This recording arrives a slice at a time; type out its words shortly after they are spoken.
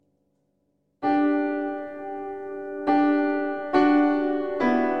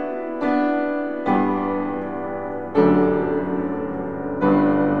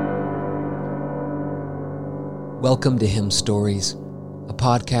Welcome to Hymn Stories, a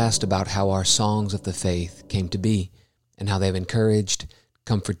podcast about how our songs of the faith came to be and how they've encouraged,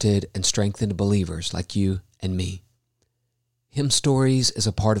 comforted, and strengthened believers like you and me. Hymn Stories is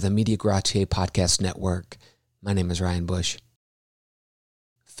a part of the Media Gratiae podcast network. My name is Ryan Bush.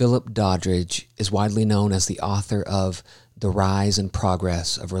 Philip Doddridge is widely known as the author of The Rise and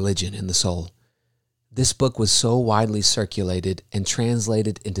Progress of Religion in the Soul. This book was so widely circulated and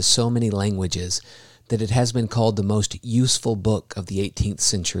translated into so many languages that it has been called the most useful book of the 18th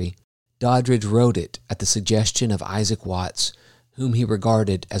century. Doddridge wrote it at the suggestion of Isaac Watts, whom he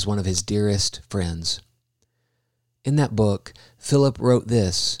regarded as one of his dearest friends. In that book, Philip wrote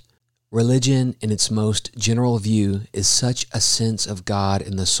this: "Religion in its most general view is such a sense of God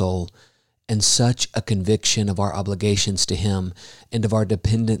in the soul, and such a conviction of our obligations to Him and of our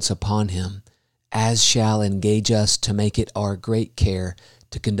dependence upon Him, as shall engage us to make it our great care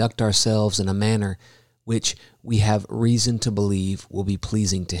to conduct ourselves in a manner which we have reason to believe will be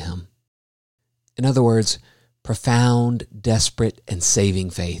pleasing to Him." In other words, profound, desperate, and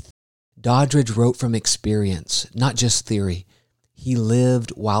saving faith. Doddridge wrote from experience, not just theory. He lived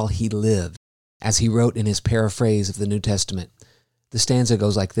while he lived, as he wrote in his paraphrase of the New Testament. The stanza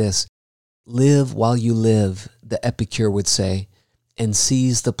goes like this: "Live while you live," the epicure would say, "and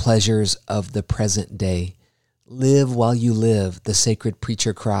seize the pleasures of the present day. Live while you live," the sacred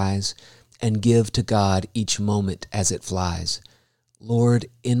preacher cries, "and give to God each moment as it flies. Lord,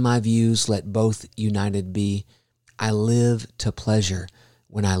 in my views let both united be. I live to pleasure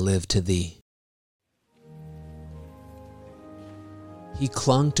when I live to Thee." He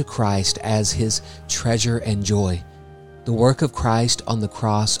clung to Christ as his treasure and joy. The work of Christ on the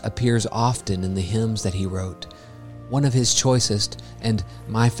cross appears often in the hymns that he wrote. One of his choicest, and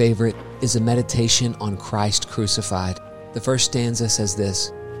my favorite, is a meditation on Christ crucified. The first stanza says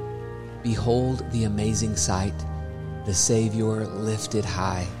this: "Behold the amazing sight, the Savior lifted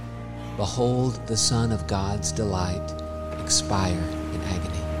high. Behold the Son of God's delight, expire in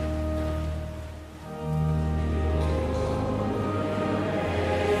agony."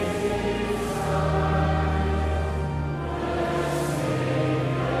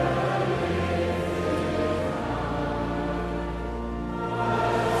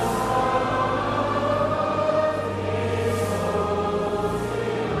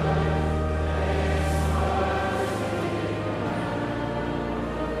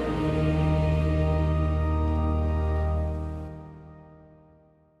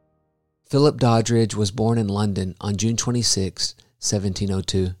 Philip Doddridge was born in London on June 26,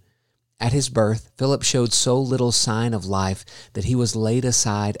 1702. At his birth, Philip showed so little sign of life that he was laid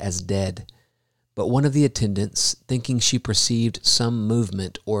aside as dead. But one of the attendants, thinking she perceived some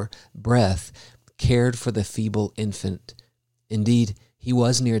movement or breath, cared for the feeble infant. Indeed, he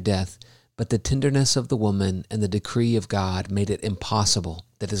was near death, but the tenderness of the woman and the decree of God made it impossible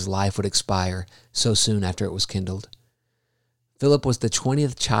that his life would expire so soon after it was kindled. Philip was the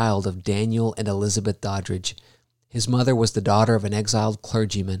 20th child of Daniel and Elizabeth Doddridge. His mother was the daughter of an exiled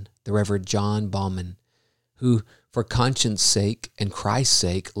clergyman, the Reverend John Baumann, who, for conscience' sake and Christ's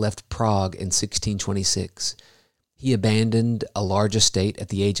sake, left Prague in 1626. He abandoned a large estate at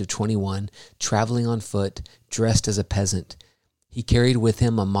the age of 21, traveling on foot, dressed as a peasant. He carried with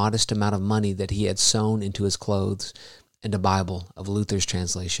him a modest amount of money that he had sewn into his clothes, and a Bible of Luther's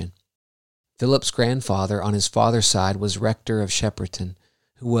translation. Philip's grandfather on his father's side was rector of Shepperton,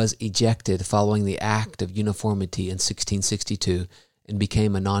 who was ejected following the Act of Uniformity in 1662 and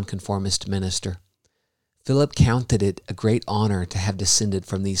became a nonconformist minister. Philip counted it a great honor to have descended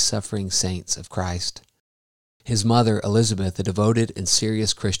from these suffering saints of Christ. His mother, Elizabeth, a devoted and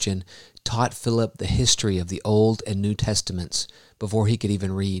serious Christian, taught Philip the history of the Old and New Testaments before he could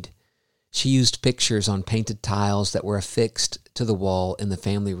even read. She used pictures on painted tiles that were affixed to the wall in the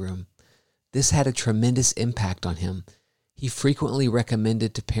family room. This had a tremendous impact on him. He frequently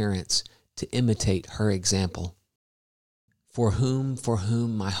recommended to parents to imitate her example. For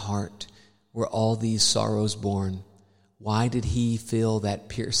whom, my heart, were all these sorrows born? Why did he feel that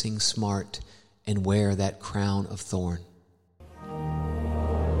piercing smart and wear that crown of thorn?"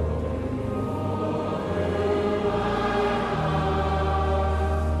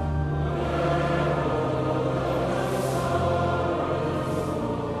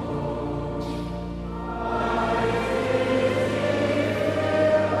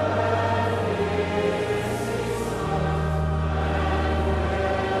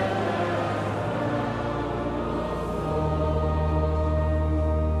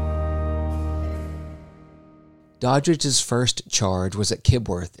 Doddridge's first charge was at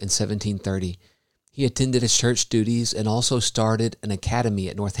Kibworth in 1730. He attended his church duties and also started an academy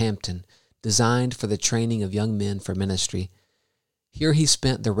at Northampton, designed for the training of young men for ministry. Here he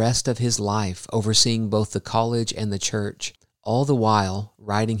spent the rest of his life overseeing both the college and the church, all the while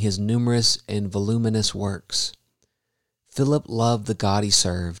writing his numerous and voluminous works. Philip loved the God he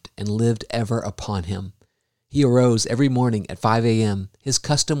served and lived ever upon him. He arose every morning at 5 a.m. His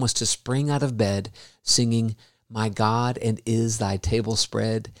custom was to spring out of bed, singing, "My God, and is thy table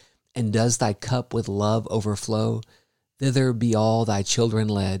spread, and does thy cup with love overflow? Thither be all thy children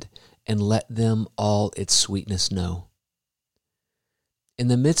led, and let them all its sweetness know." In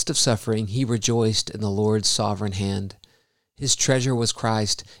the midst of suffering, he rejoiced in the Lord's sovereign hand. His treasure was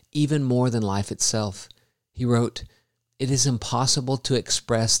Christ, even more than life itself. He wrote, "It is impossible to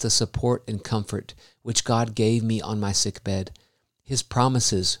express the support and comfort which God gave me on my sickbed. His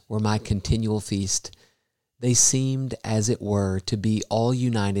promises were my continual feast. They seemed, as it were, to be all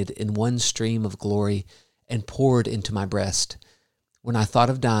united in one stream of glory and poured into my breast. When I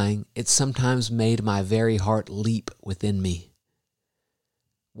thought of dying, it sometimes made my very heart leap within me."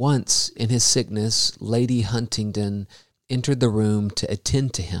 Once, in his sickness, Lady Huntingdon entered the room to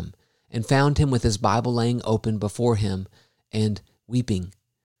attend to him and found him with his Bible laying open before him and weeping.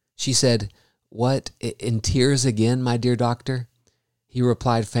 She said, "What, in tears again, my dear doctor?" He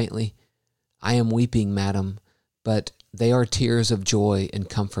replied faintly, "I am weeping, madam, but they are tears of joy and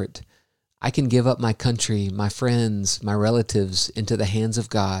comfort. I can give up my country, my friends, my relatives into the hands of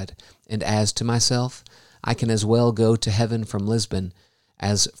God, and as to myself, I can as well go to heaven from Lisbon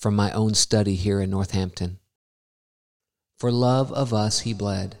as from my own study here in Northampton. For love of us he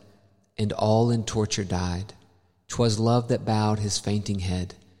bled, and all in torture died. 'Twas love that bowed his fainting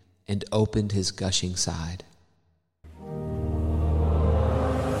head, and opened his gushing side."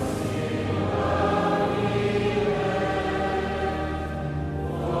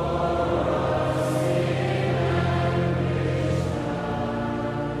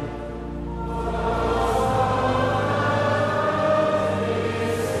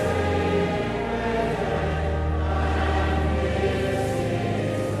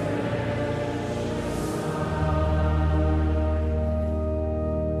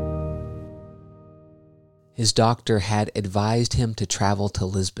 His doctor had advised him to travel to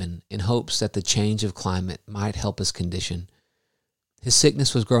Lisbon in hopes that the change of climate might help his condition. His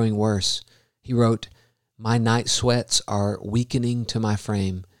sickness was growing worse. He wrote, "My night sweats are weakening to my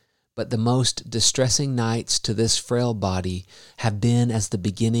frame, but the most distressing nights to this frail body have been as the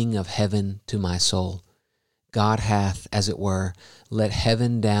beginning of heaven to my soul. God hath, as it were, let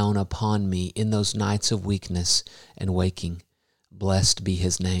heaven down upon me in those nights of weakness and waking. Blessed be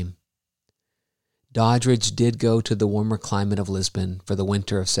his name." Doddridge did go to the warmer climate of Lisbon for the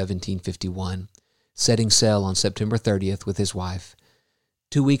winter of 1751, setting sail on September 30th with his wife.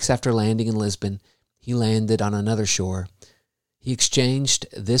 2 weeks after landing in Lisbon, he landed on another shore. He exchanged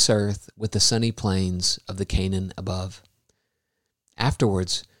this earth with the sunny plains of the Canaan above.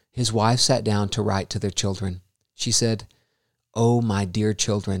 Afterwards, his wife sat down to write to their children. She said, "Oh, my dear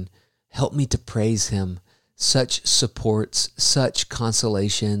children, help me to praise him. Such supports, such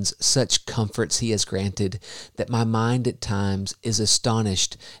consolations, such comforts he has granted, that my mind at times is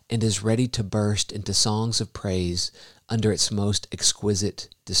astonished and is ready to burst into songs of praise under its most exquisite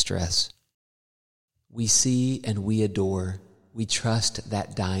distress. We see and we adore, we trust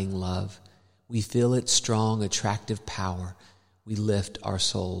that dying love, we feel its strong, attractive power, we lift our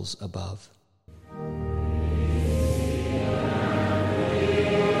souls above."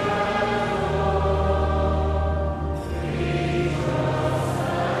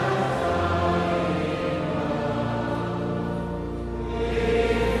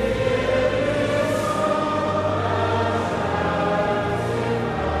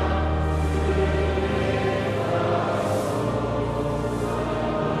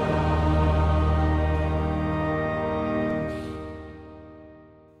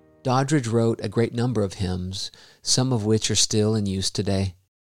 Doddridge wrote a great number of hymns, some of which are still in use today.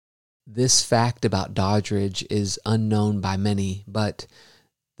 This fact about Doddridge is unknown by many, but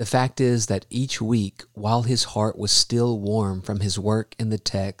the fact is that each week, while his heart was still warm from his work in the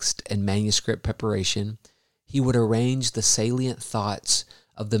text and manuscript preparation, he would arrange the salient thoughts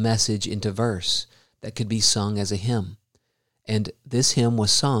of the message into verse that could be sung as a hymn. And this hymn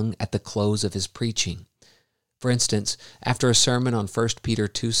was sung at the close of his preaching. For instance, after a sermon on 1 Peter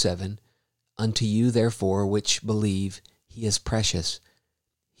 2:7, "Unto you therefore which believe, he is precious,"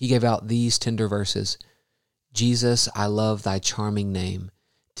 he gave out these tender verses: "Jesus, I love thy charming name,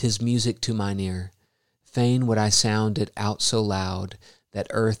 'tis music to mine ear. Fain would I sound it out so loud that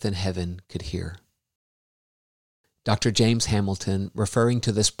earth and heaven could hear." Dr. James Hamilton, referring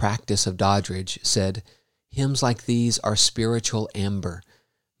to this practice of Doddridge, said, "Hymns like these are spiritual amber.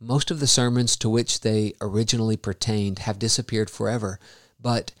 Most of the sermons to which they originally pertained have disappeared forever,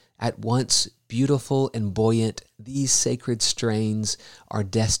 but at once beautiful and buoyant, these sacred strains are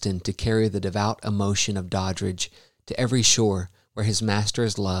destined to carry the devout emotion of Doddridge to every shore where his master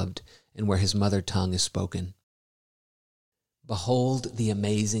is loved and where his mother tongue is spoken. Behold the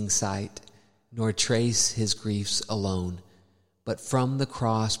amazing sight, nor trace his griefs alone, but from the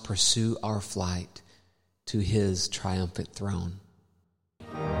cross pursue our flight to his triumphant throne.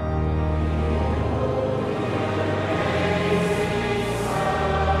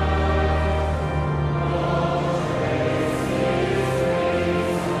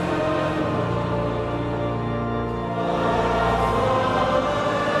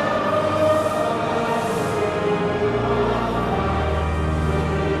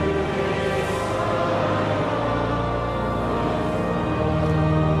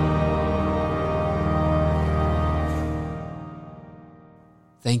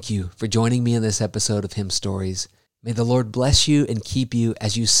 Thank you for joining me in this episode of Hymn Stories. May the Lord bless you and keep you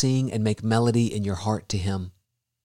as you sing and make melody in your heart to Him.